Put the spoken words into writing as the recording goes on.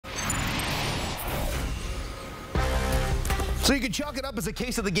So you can chalk it up as a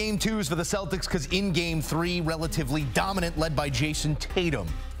case of the game twos for the Celtics, because in game three, relatively dominant, led by Jason Tatum.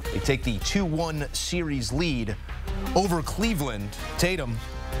 They take the 2-1 series lead over Cleveland. Tatum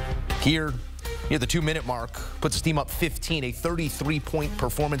here near the 2-minute mark puts his team up 15, a 33-point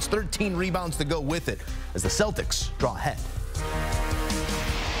performance, 13 rebounds to go with it as the Celtics draw ahead.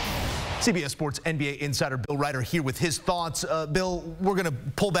 CBS Sports NBA insider Bill Reiter here with his thoughts. Bill, we're going to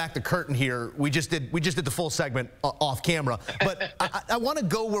pull back the curtain here. We just did the full segment off camera, but I want to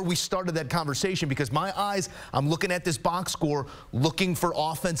go where we started that conversation, because my eyes, I'm looking at this box score, looking for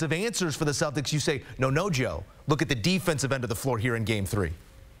offensive answers for the Celtics. You say, no, Joe. Look at the defensive end of the floor here in game three.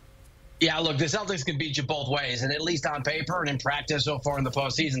 Yeah, look, the Celtics can beat you both ways, and at least on paper and in practice so far in the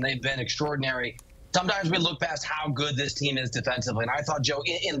postseason, they've been extraordinary. Sometimes we look past how good this team is defensively, and I thought, Joe,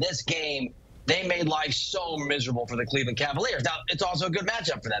 in this game, they made life so miserable for the Cleveland Cavaliers. Now, it's also a good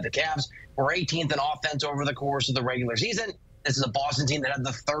matchup for that. The Cavs were 18th in offense over the course of the regular season. This is a Boston team that had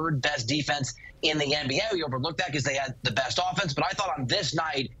the third best defense in the NBA. We overlooked that because they had the best offense, but I thought on this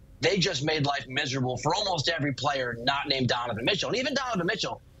night, they just made life miserable for almost every player not named Donovan Mitchell. And even Donovan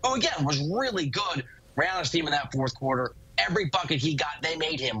Mitchell, who, again, was really good, ran on his team in that fourth quarter. Every bucket he got, they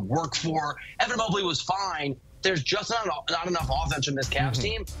made him work for. Evan Mobley was fine. There's just not enough offense from this Cavs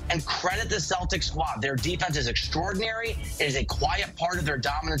team. And credit the Celtics squad. Their defense is extraordinary. It is a quiet part of their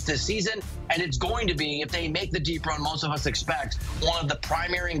dominance this season. And it's going to be, if they make the deep run most of us expect, one of the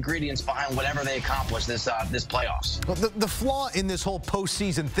primary ingredients behind whatever they accomplish this playoffs. Well, the flaw in this whole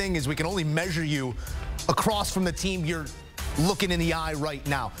postseason thing is we can only measure you across from the team you're looking in the eye right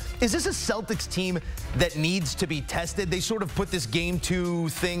now. Is this a Celtics team that needs to be tested? They sort of put this game two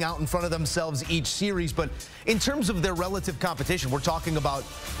thing out in front of themselves each series, but in terms of their relative competition, we're talking about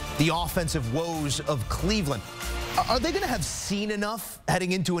the offensive woes of Cleveland. Are they going to have seen enough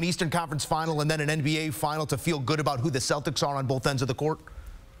heading into an Eastern Conference final and then an NBA final to feel good about who the Celtics are on both ends of the court?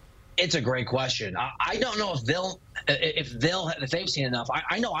 It's a great question. I don't know if they've seen enough.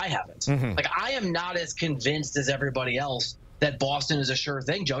 I know I haven't. Like, I am not as convinced as everybody else that Boston is a sure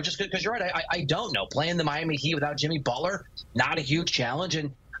thing, Joe, just because you're right. I don't know. Playing the Miami Heat without Jimmy Butler, not a huge challenge.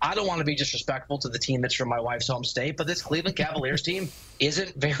 And I don't want to be disrespectful to the team that's from my wife's home state, but this Cleveland Cavaliers team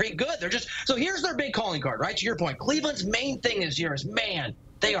isn't very good. So here's their big calling card, right? To your point, Cleveland's main thing this year is, man,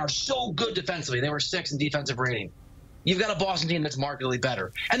 they are so good defensively. They were 6th in defensive rating. You've got a Boston team that's markedly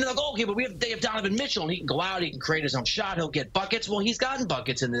better. And then they'll go, okay, but they have Donovan Mitchell, and he can go out, he can create his own shot, he'll get buckets. Well, he's gotten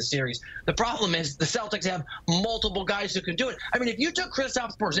buckets in this series. The problem is the Celtics have multiple guys who can do it. I mean, if you took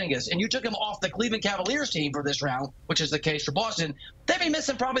Kristaps Porzingis and you took him off the Cleveland Cavaliers team for this round, which is the case for Boston, they'd be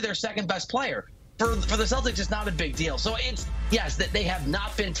missing probably their second best player. For the Celtics, it's not a big deal. So it's, yes, that they have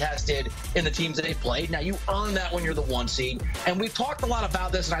not been tested in the teams that they've played. Now, you earn that when you're the 1 seed. And we've talked a lot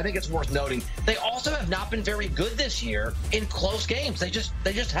about this, and I think it's worth noting. They also have not been very good this year in close games. They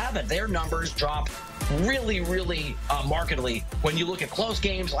just haven't. Their numbers drop really, really markedly when you look at close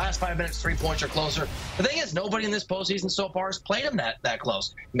games. Last 5 minutes, 3 points or closer. The thing is, nobody in this postseason so far has played them that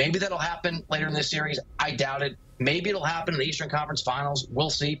close. Maybe that'll happen later in this series. I doubt it. Maybe it'll happen in the Eastern Conference Finals. We'll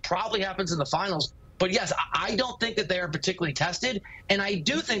see. Probably happens in the finals. But, yes, I don't think that they are particularly tested. And I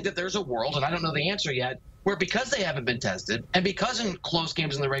do think that there's a world, and I don't know the answer yet, where because they haven't been tested and because in close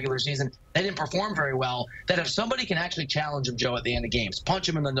games in the regular season they didn't perform very well, that if somebody can actually challenge them, Joe, at the end of games, punch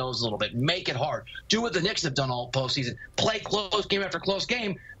them in the nose a little bit, make it hard, do what the Knicks have done all postseason, play close game after close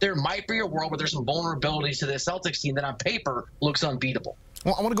game, there might be a world where there's some vulnerabilities to this Celtics team that on paper looks unbeatable.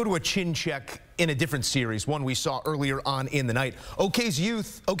 Well, I want to go to a chin check in a different series, one we saw earlier on in the night.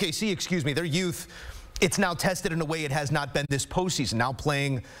 OKC, their youth, it's now tested in a way it has not been this postseason, now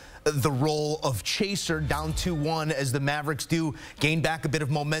playing the role of chaser, down 2-1 as the Mavericks do gain back a bit of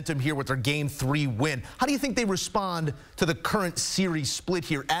momentum here with their Game 3 win. How do you think they respond to the current series split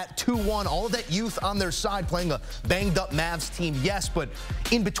here at 2-1? All of that youth on their side playing a banged-up Mavs team, yes, but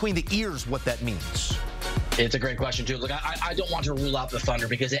in between the ears what that means. It's a great question, too. Look, I don't want to rule out the Thunder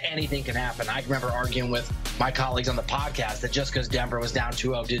because anything can happen. I remember arguing with my colleagues on the podcast that just because Denver was down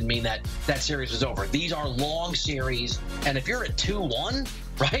 2-0 didn't mean that series was over. These are long series, and if you're at 2-1,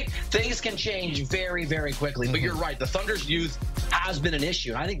 right, things can change very, very quickly. But you're right, the Thunder's youth has been an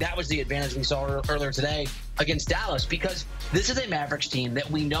issue. And I think that was the advantage we saw earlier today against Dallas, because this is a Mavericks team that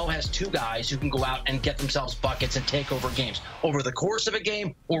we know has 2 guys who can go out and get themselves buckets and take over games over the course of a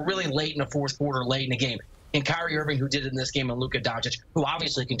game or really late in the fourth quarter, late in a game. And Kyrie Irving, who did it in this game, and Luka Doncic, who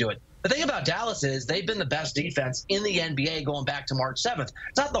obviously can do it. The thing about Dallas is they've been the best defense in the NBA going back to March 7th.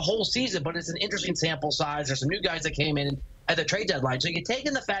 It's not the whole season, but it's an interesting sample size. There's some new guys that came in at the trade deadline. So you take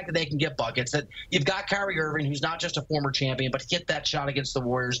in the fact that they can get buckets, that you've got Kyrie Irving, who's not just a former champion, but hit that shot against the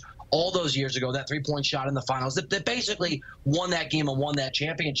Warriors all those years ago, that three-point shot in the finals, that basically won that game and won that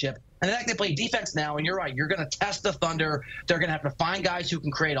championship. And the fact they play defense now, and you're right, you're going to test the Thunder. They're going to have to find guys who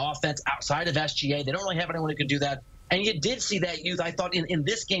can create offense outside of SGA. They don't really have anyone who can do that. And you did see that youth, I thought, in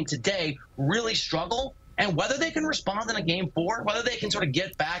this game today really struggle. And whether they can respond in a game 4, whether they can sort of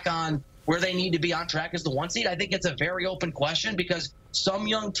get back on where they need to be on track as the 1 seed, I think it's a very open question, because some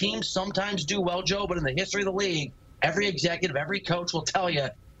young teams sometimes do well, Joe, but in the history of the league, every executive, every coach will tell you,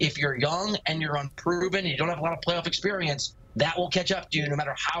 if you're young and you're unproven and you don't have a lot of playoff experience, that will catch up to you no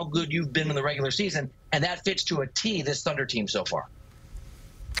matter how good you've been in the regular season. And that fits to a T this Thunder team so far.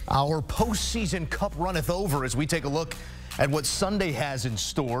 Our postseason cup runneth over as we take a look at what Sunday has in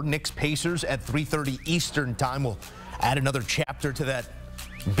store. Knicks-Pacers at 3:30 Eastern time will add another chapter to that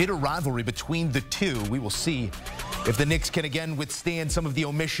bitter rivalry between the two. We will see if the Knicks can again withstand some of the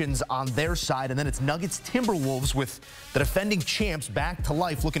omissions on their side. And then it's Nuggets-Timberwolves with the defending champs back to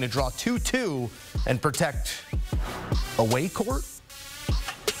life, looking to draw 2-2 and protect away court.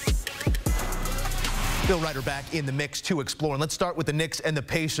 Bill Reiter back in the mix to explore. And let's start with the Knicks and the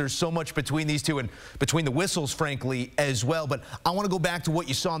Pacers. So much between these two and between the whistles, frankly, as well. But I want to go back to what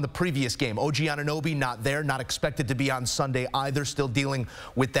you saw in the previous game. OG Anunoby not there, not expected to be on Sunday either, still dealing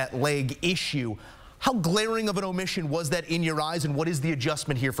with that leg issue. How glaring of an omission was that in your eyes, and what is the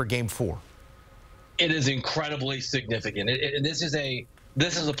adjustment here for Game 4? It is incredibly significant. This is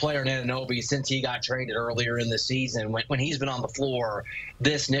a player in Anunoby since he got traded earlier in the season. When he's been on the floor,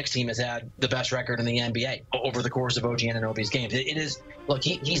 this Knicks team has had the best record in the NBA over the course of OG Anunoby's games. It is, look,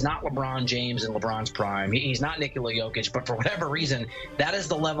 he's not LeBron James in LeBron's prime. He's not Nikola Jokic, but for whatever reason, that is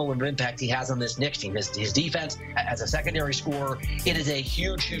the level of impact he has on this Knicks team. His defense as a secondary scorer, it is a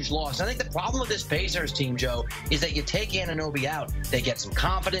huge, huge loss. I think the problem with this Pacers team, Joe, is that you take Anunoby out, they get some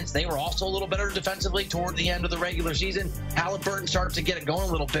confidence. They were also a little better defensively toward the end of the regular season. Halliburton started to get it going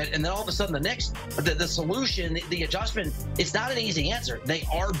a little bit, and then all of a sudden the Knicks, the solution, the adjustment, it's not an easy answer. They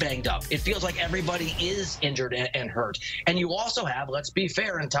are banged up. It feels like everybody is injured and hurt. And you also have, let's be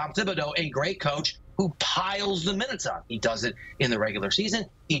fair, in Tom Thibodeau, a great coach who piles the minutes on. He does it in the regular season.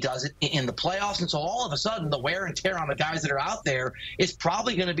 He does it in the playoffs. And so all of a sudden, the wear and tear on the guys that are out there is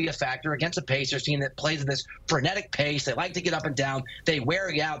probably going to be a factor against a Pacers team that plays at this frenetic pace. They like to get up and down. They wear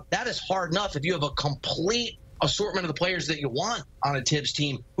you out. That is hard enough if you have a complete assortment of the players that you want on a Tibbs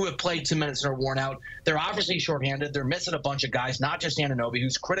team who have played 2 minutes and are worn out. They're obviously shorthanded. They're missing a bunch of guys, not just Anunoby,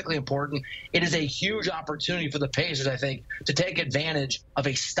 who's critically important. It is a huge opportunity for the Pacers, I think, to take advantage of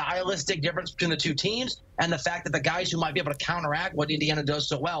a stylistic difference between the two teams and the fact that the guys who might be able to counteract what Indiana does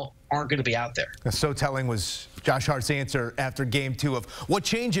so well aren't going to be out there. So telling was Josh Hart's answer after Game 2 of what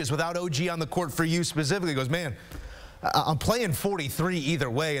changes without OG on the court for you specifically. He goes, man, I'm playing 43 either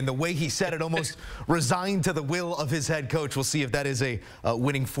way, and the way he said it, almost resigned to the will of his head coach. We'll see if that is a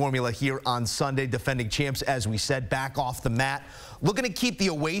winning formula here on Sunday. Defending champs, as we said, back off the mat. Looking to keep the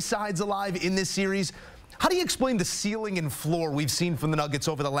away sides alive in this series. How do you explain the ceiling and floor we've seen from the Nuggets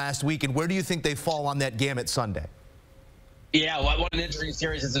over the last week, and where do you think they fall on that gamut Sunday? Yeah, what an interesting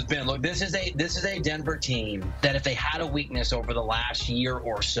series this has been. Look, this is a Denver team that if they had a weakness over the last year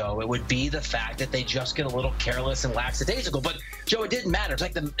or so, it would be the fact that they just get a little careless and lackadaisical. But Joe, it didn't matter.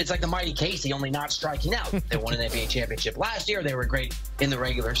 It's like the mighty Casey, only not striking out. They won an NBA championship last year. They were great in the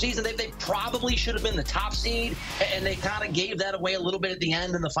regular season. They probably should have been the top seed, and they kind of gave that away a little bit at the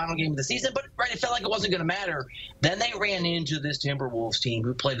end in the final game of the season. But right, it felt like it wasn't going to matter. Then they ran into this Timberwolves team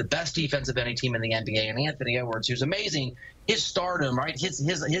who played the best defense of any team in the NBA, and Anthony Edwards, who's amazing. His stardom, right? His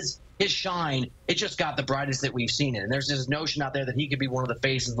shine, it just got the brightest that we've seen it. And there's this notion out there that he could be one of the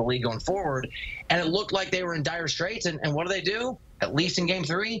faces of the league going forward. And it looked like they were in dire straits. And what do? At least in Game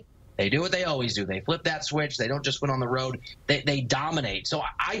 3, they do what they always do. They flip that switch. They don't just win on the road. They dominate. So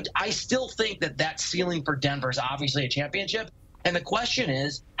I still think that ceiling for Denver is obviously a championship. And the question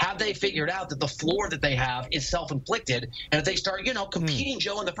is, have they figured out that the floor that they have is self-inflicted? And if they start, competing,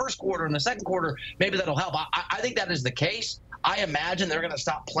 Joe, in the first quarter and the second quarter, maybe that'll help. I think that is the case. I imagine they're going to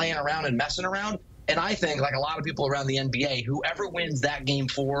stop playing around and messing around. And I think, like a lot of people around the NBA, whoever wins that Game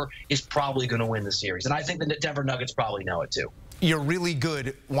 4 is probably going to win the series. And I think the Denver Nuggets probably know it, too. You're really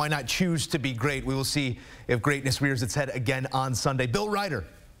good. Why not choose to be great? We will see if greatness rears its head again on Sunday. Bill Reiter,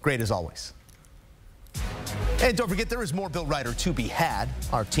 great as always. And don't forget, there is more Bill Reiter to be had.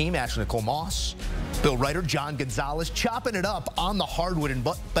 Our team, Ashley Nicole Moss, Bill Reiter, John Gonzalez, chopping it up on the hardwood in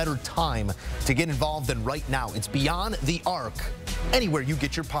better time to get involved than right now. It's Beyond the Arc, anywhere you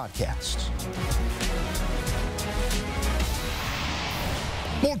get your podcasts.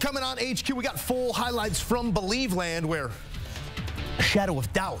 More coming on HQ. We got full highlights from Believe Land, where a shadow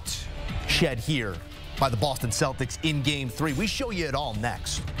of doubt shed here by the Boston Celtics in Game 3. We show you it all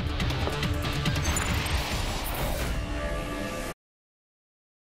next.